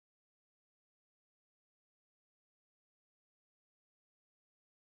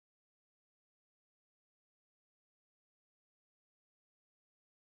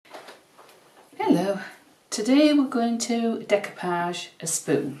Hello, today we're going to decoupage a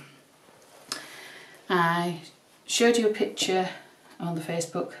spoon. I showed you a picture on the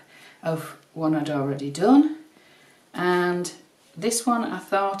Facebook of one I'd already done, and this one I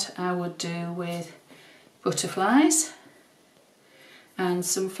thought I would do with butterflies and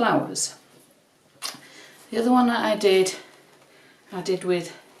some flowers. The other one that I did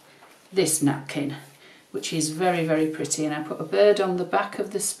with this napkin, which is very, very pretty, and I put a bird on the back of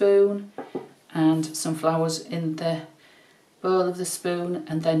the spoon and some flowers in the bowl of the spoon,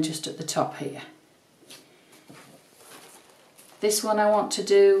 and then just at the top here. This one I want to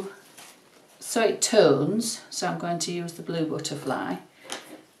do so it tones, so I'm going to use the blue butterfly,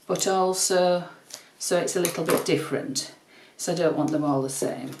 but also so it's a little bit different, so I don't want them all the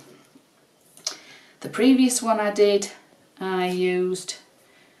same. The previous one I used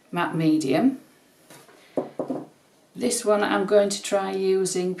matte medium. This one I'm going to try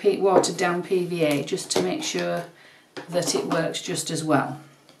using watered down PVA just to make sure that it works just as well.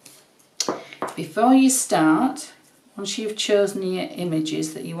 Before you start, once you've chosen your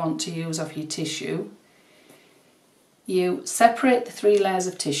images that you want to use off your tissue, you separate the 3 layers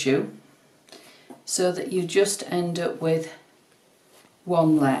of tissue so that you just end up with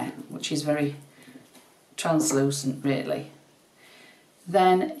one layer, which is very translucent really.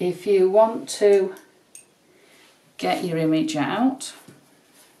 Then if you want to get your image out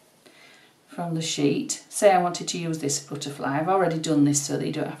from the sheet, say I wanted to use this butterfly, I've already done this so that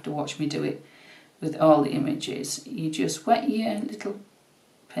you don't have to watch me do it with all the images. You just wet your little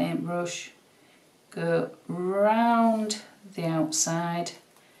paintbrush, go round the outside,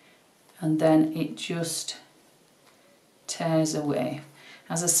 and then it just tears away.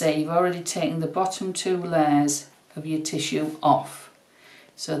 As I say, you've already taken the bottom 2 layers of your tissue off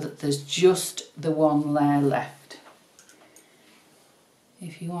so that there's just the 1 layer left.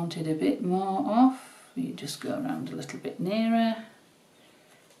 If you wanted a bit more off, you just go around a little bit nearer.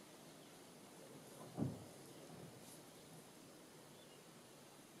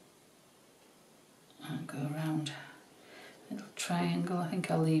 And go around a little triangle. I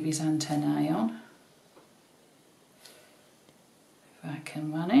think I'll leave his antennae on, if I can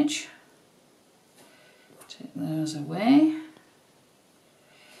manage. Take those away.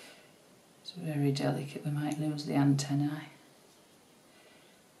 It's very delicate, we might lose the antennae.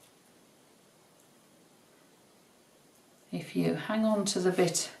 If you hang on to the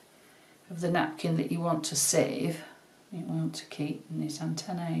bit of the napkin that you want to save, you want to keep, and his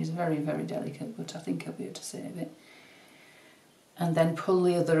antennae is very, very delicate, but I think I'll be able to save it, and then pull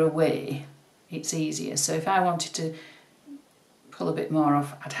the other away, it's easier. So if I wanted to pull a bit more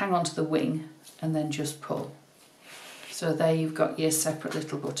off, I'd hang on to the wing and then just pull. So there you've got your separate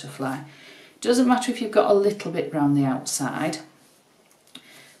little butterfly. It doesn't matter if you've got a little bit round the outside,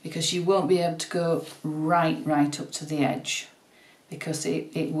 because you won't be able to go right up to the edge, because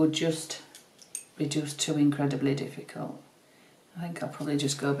it would just be just too incredibly difficult. I think I'll probably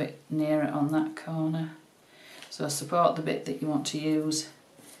just go a bit nearer on that corner. So support the bit that you want to use.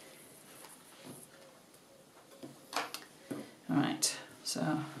 Alright,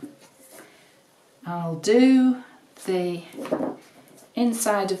 so I'll do the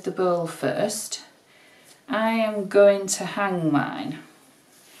inside of the bowl first. I am going to hang mine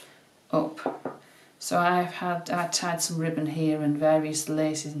up. So I tied some ribbon here and various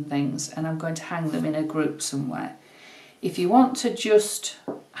laces and things, and I'm going to hang them in a group somewhere. If you want to just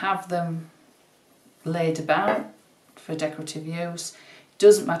have them laid about for decorative use, it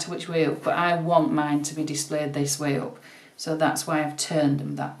doesn't matter which way up, but I want mine to be displayed this way up, so that's why I've turned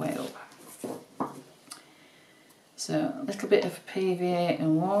them that way up. So a little bit of PVA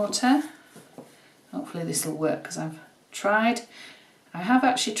and water. Hopefully this will work, because I have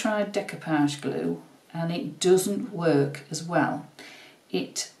actually tried decoupage glue and it doesn't work as well.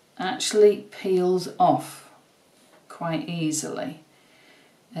 It actually peels off quite easily.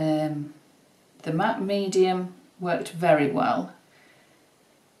 The matte medium worked very well,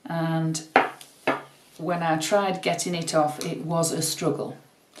 and when I tried getting it off, it was a struggle.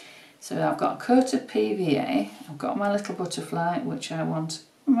 So I've got a coat of PVA, I've got my little butterfly which I want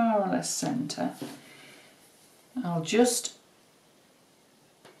more or less centre. I'll just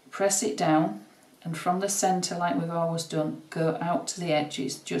press it down, and from the centre, like we've always done, go out to the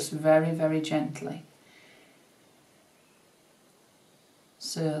edges just very, very gently,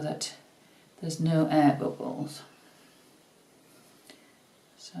 so that there's no air bubbles.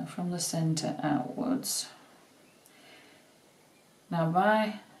 So from the centre outwards. Now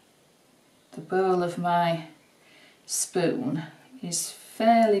the bowl of my spoon is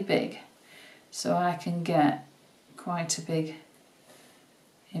fairly big, so I can get quite a big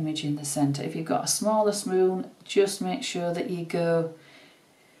image in the centre. If you've got a smaller spoon, just make sure that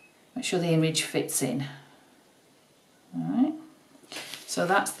make sure the image fits in. Alright, so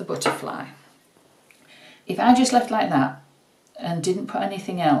that's the butterfly. If I just left like that and didn't put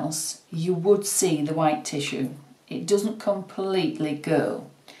anything else, you would see the white tissue. It doesn't completely go.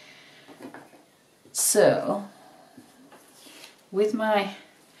 So, with my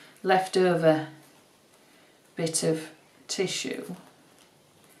leftover bit of tissue,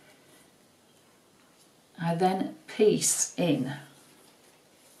 I then piece in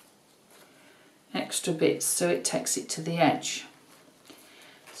extra bits so it takes it to the edge.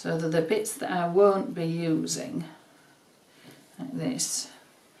 So that the bits that I won't be using, like this,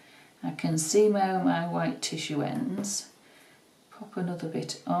 I can see where my white tissue ends, pop another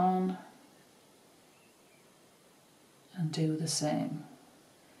bit on and do the same.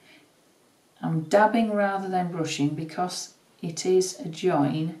 I'm dabbing rather than brushing because it is a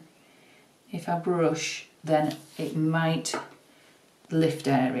join. If I brush, then it might lift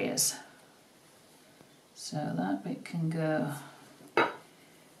areas. So that bit can go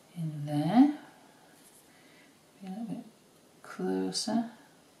in there. Be a little bit closer.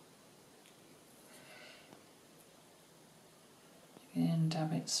 Again,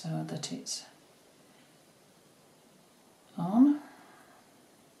 dab it so that it's on.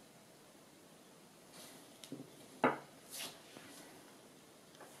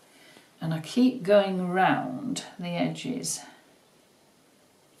 And I keep going round the edges,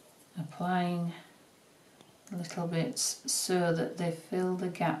 applying little bits so that they fill the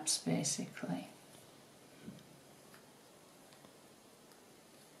gaps basically.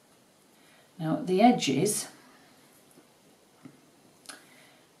 Now at the edges,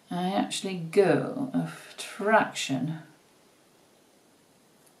 I actually go a fraction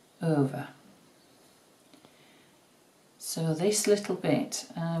over. So this little bit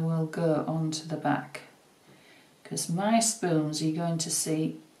I will go onto the back because my spoons you're going to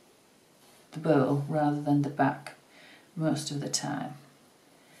see the bowl rather than the back most of the time.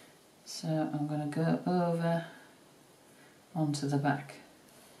 So I'm going to go over onto the back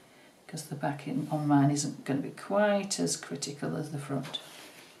because the back on mine isn't going to be quite as critical as the front.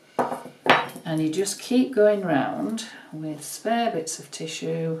 And you just keep going round with spare bits of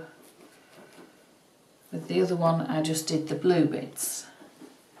tissue. With the other one I just did the blue bits.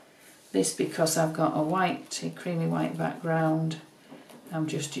 This because I've got a creamy white background, I'm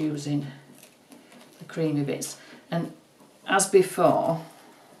just using the creamy bits. And as before,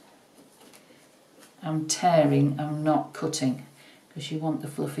 I'm tearing, I'm not cutting because you want the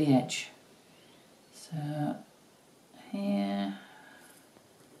fluffy edge. So here,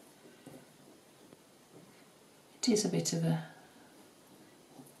 it is a bit of a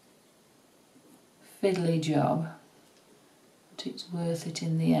fiddly job, but it's worth it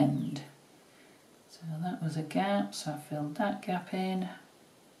in the end. So that was a gap, so I filled that gap in.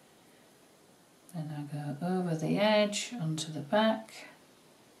 Then I go over the edge onto the back.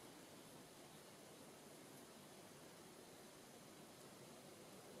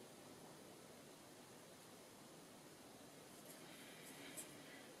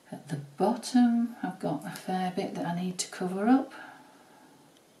 At the bottom I've got a fair bit that I need to cover up.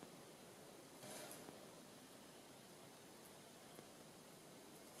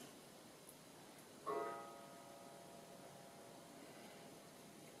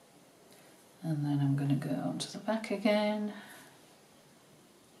 And then I'm going to go onto the back again.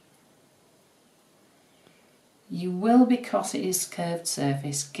 You will, because it is curved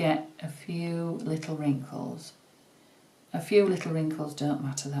surface, get a few little wrinkles. A few little wrinkles don't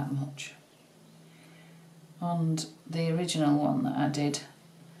matter that much. On the original one that I did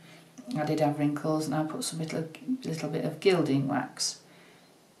have wrinkles and I put some little bit of gilding wax.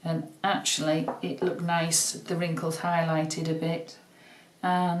 And actually it looked nice, the wrinkles highlighted a bit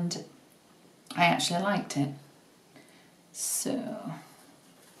and I actually liked it. So,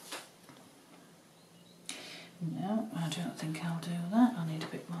 no, I don't think I'll do that. I need a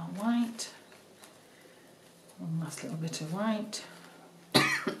bit more white. One last little bit of white.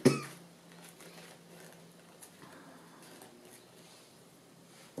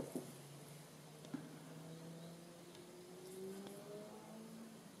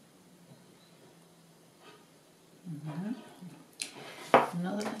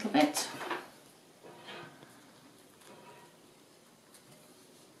 Another little bit.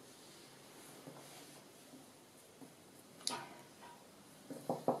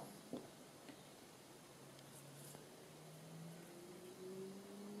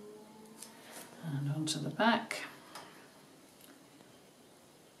 And onto the back.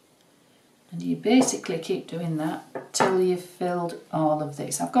 And you basically keep doing that till you've filled all of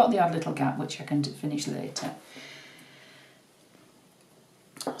this. I've got the odd little gap which I can finish later.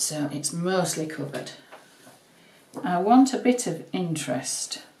 So it's mostly covered. I want a bit of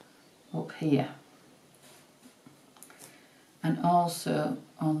interest up here and also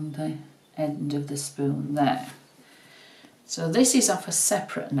on the end of the spoon there. So this is off a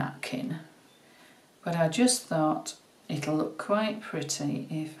separate napkin, but I just thought it'll look quite pretty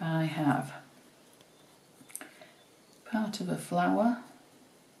if I have part of a flower,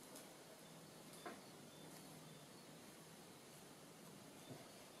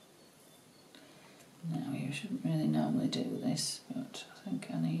 now you shouldn't really normally do this, but I think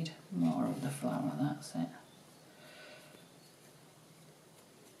I need more of the flower, that's it.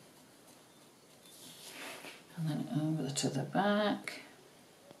 And then over to the back.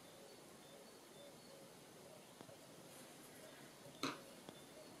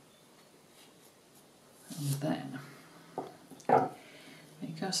 And then,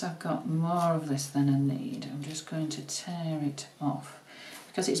 because I've got more of this than I need, I'm just going to tear it off.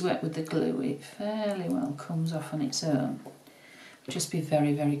 Because it's wet with the glue, it fairly well comes off on its own. Just be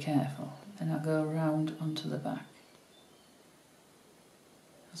very, very careful. Then I'll go around onto the back.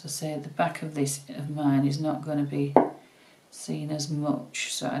 As I say, the back of this of mine is not going to be seen as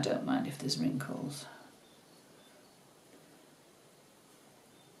much, so I don't mind if there's wrinkles.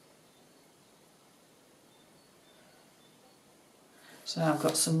 So I've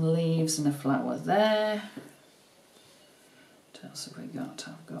got some leaves and a flower there. What else have we got?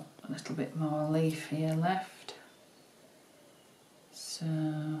 I've got a little bit more leaf here left. So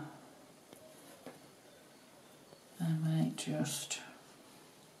I might just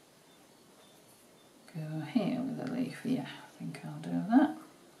go here with a leaf. Yeah, I think I'll do that.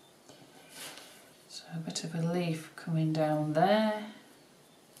 So a bit of a leaf coming down there.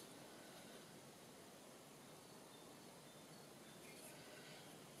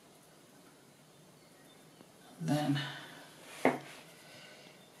 Then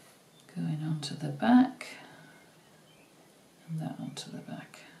going onto the back and that onto the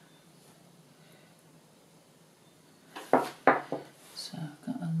back. So I've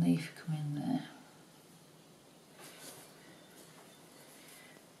got a leaf coming there.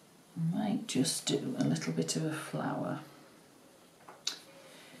 I might just do a little bit of a flower.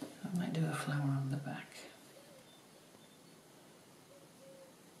 I might do a flower on the back.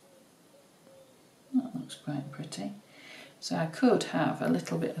 That looks quite pretty. So I could have a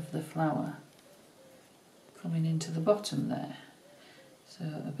little bit of the flower coming into the bottom there. So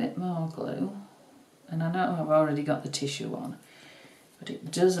a bit more glue. And I know I've already got the tissue on, but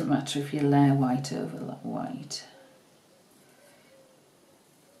it doesn't matter if you layer white over white.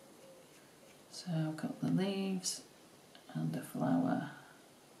 So I've got the leaves and the flower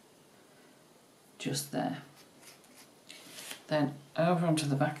just there. Then over onto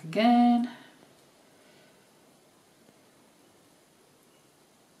the back again.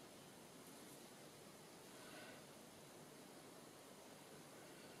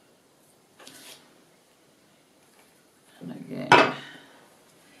 And again,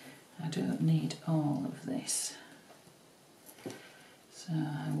 I don't need all of this, so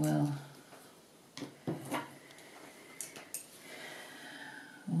I will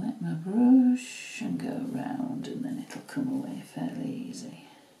wet my brush and go round, and then it'll come away fairly easy.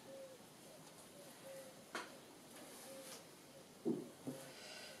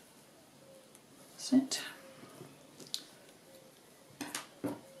 That's it.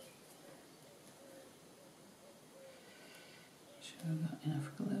 I've got enough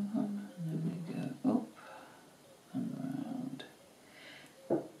glue on, and then we go up and round.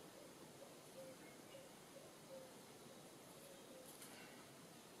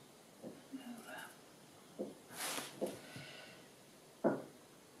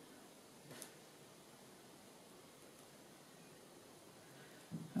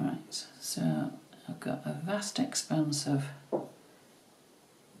 Right, so I've got a vast expanse of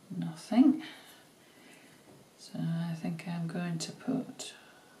nothing. So I think I'm going to put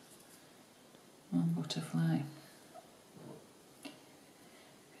one butterfly, a bit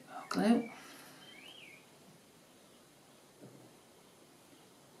more glue,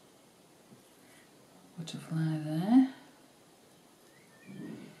 butterfly there,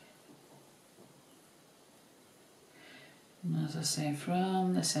 and as I say,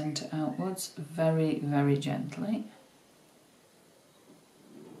 from the centre outwards, very, very gently.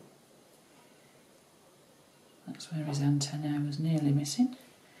 That's where his antennae was nearly missing.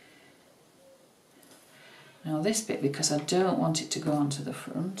 Now this bit, because I don't want it to go onto the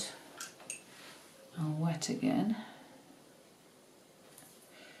front, I'll wet again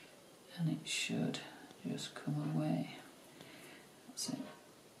and it should just come away. That's it.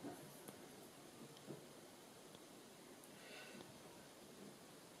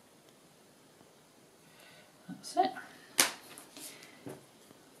 That's it.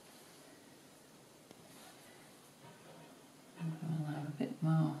 We'll have a bit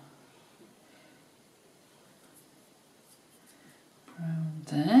more brown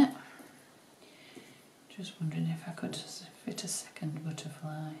there. Just wondering if I could fit a second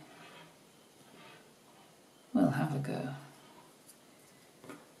butterfly. We'll have a go.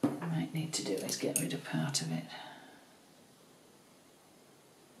 What I might need to do is get rid of part of it.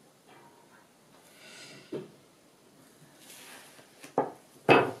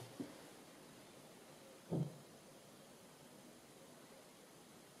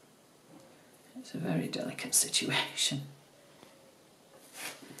 It's a very delicate situation.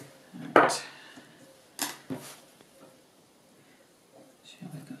 Right. Sure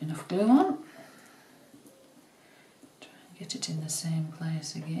we've got enough glue on. Try and get it in the same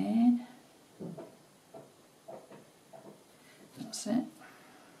place again. That's it.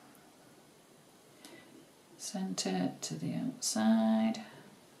 Centre to the outside.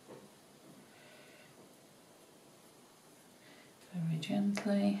 Very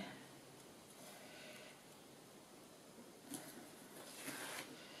gently.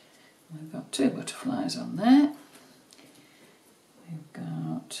 We've got two butterflies on there. We've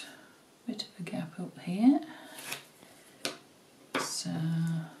got a bit of a gap up here. So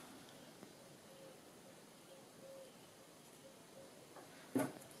I'm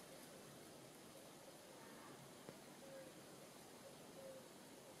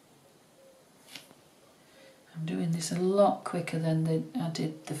doing this a lot quicker than I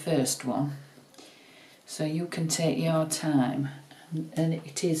did the first one. So you can take your time, and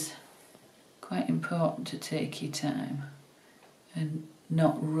it is quite important to take your time and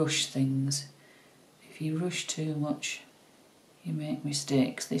not rush things. If you rush too much, you make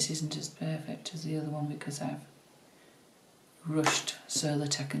mistakes. This isn't as perfect as the other one because I've rushed so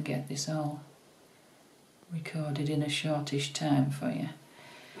that I can get this all recorded in a shortish time for you.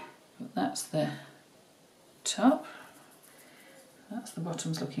 But that's the top. That's the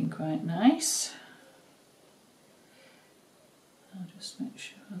bottom's looking quite nice. I'll just make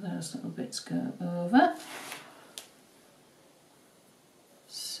sure those little bits go over.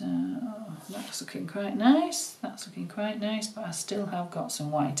 So that's looking quite nice, that's looking quite nice, but I still have got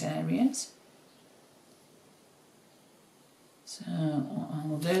some white areas. So what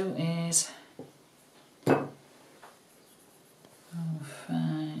I'll do is I'll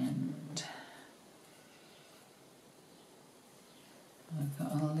find, I've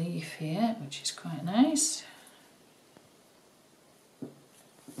got a leaf here which is quite nice.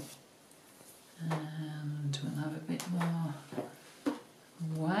 And we'll have a bit more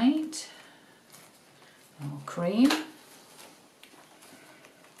white or cream.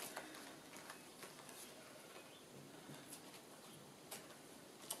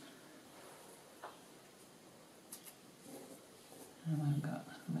 And I've got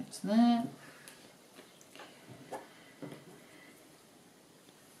bits there.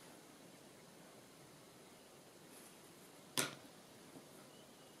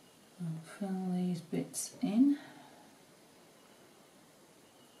 I'll fill these bits in.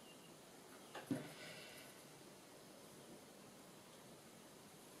 A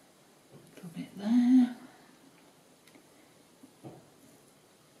little bit there.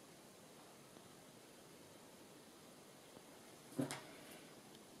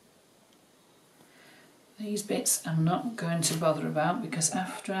 These bits I'm not going to bother about because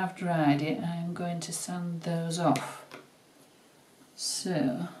after I've dried it I'm going to sand those off.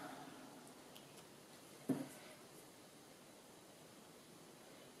 So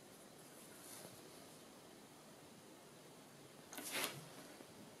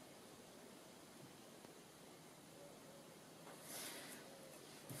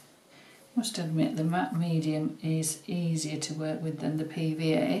must admit the matte medium is easier to work with than the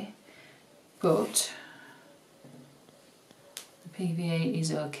PVA, but the PVA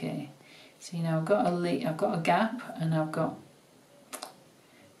is okay. See now I've got a gap, and I've got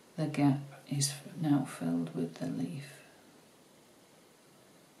the gap is now filled with the leaf.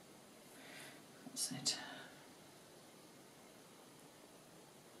 That's it.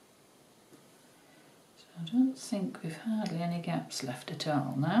 So I don't think we've hardly any gaps left at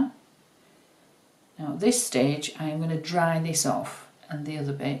all now. Now at this stage I'm going to dry this off and the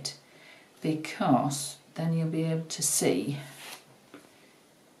other bit, because then you'll be able to see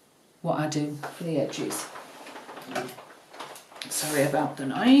what I do for the edges. Sorry about the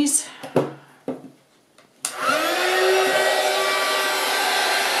noise.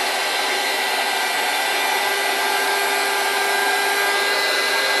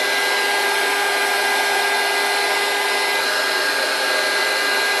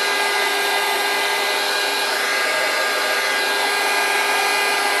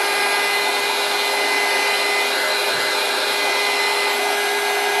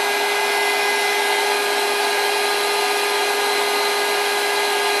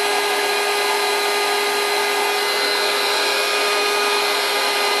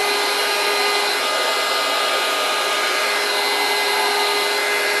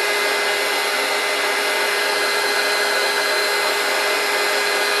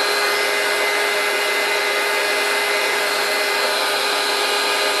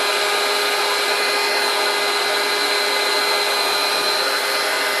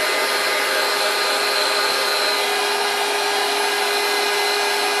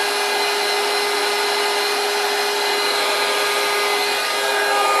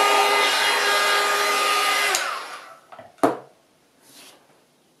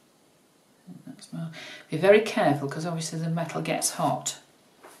 very careful because obviously the metal gets hot.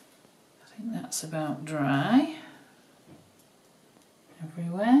 I think that's about dry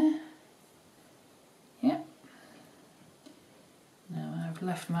everywhere. Yep. Now I've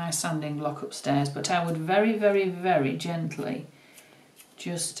left my sanding block upstairs, but I would very, very, very gently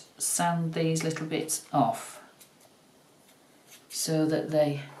just sand these little bits off so that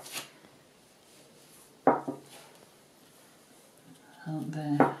they aren't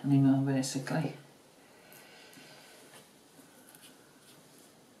there anymore, basically.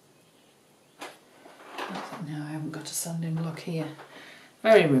 No, I haven't got a sanding block here.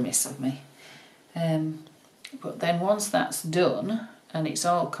 Very remiss of me. But then once that's done and it's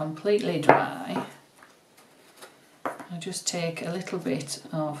all completely dry, I just take a little bit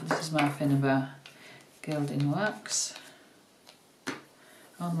of, this is my Finnabar gilding wax,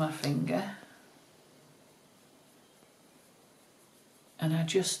 on my finger, and I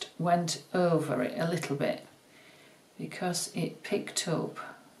just went over it a little bit because it picked up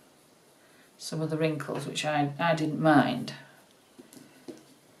some of the wrinkles, which I didn't mind.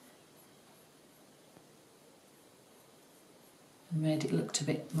 And made it look a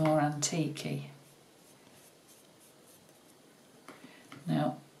bit more antique-y.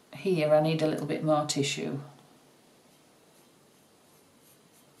 Now here I need a little bit more tissue.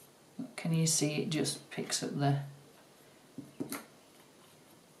 Can you see it just picks up the...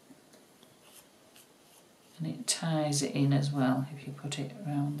 and it ties it in as well if you put it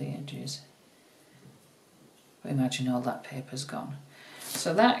around the edges. But imagine all that paper's gone.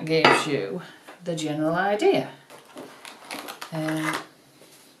 So that gives you the general idea. I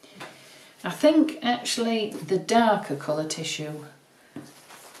think actually the darker colour tissue,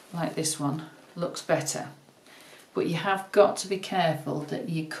 like this one, looks better. But you have got to be careful that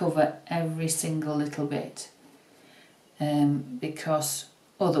you cover every single little bit, because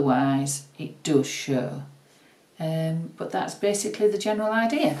otherwise it does show. But that's basically the general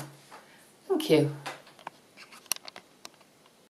idea. Thank you.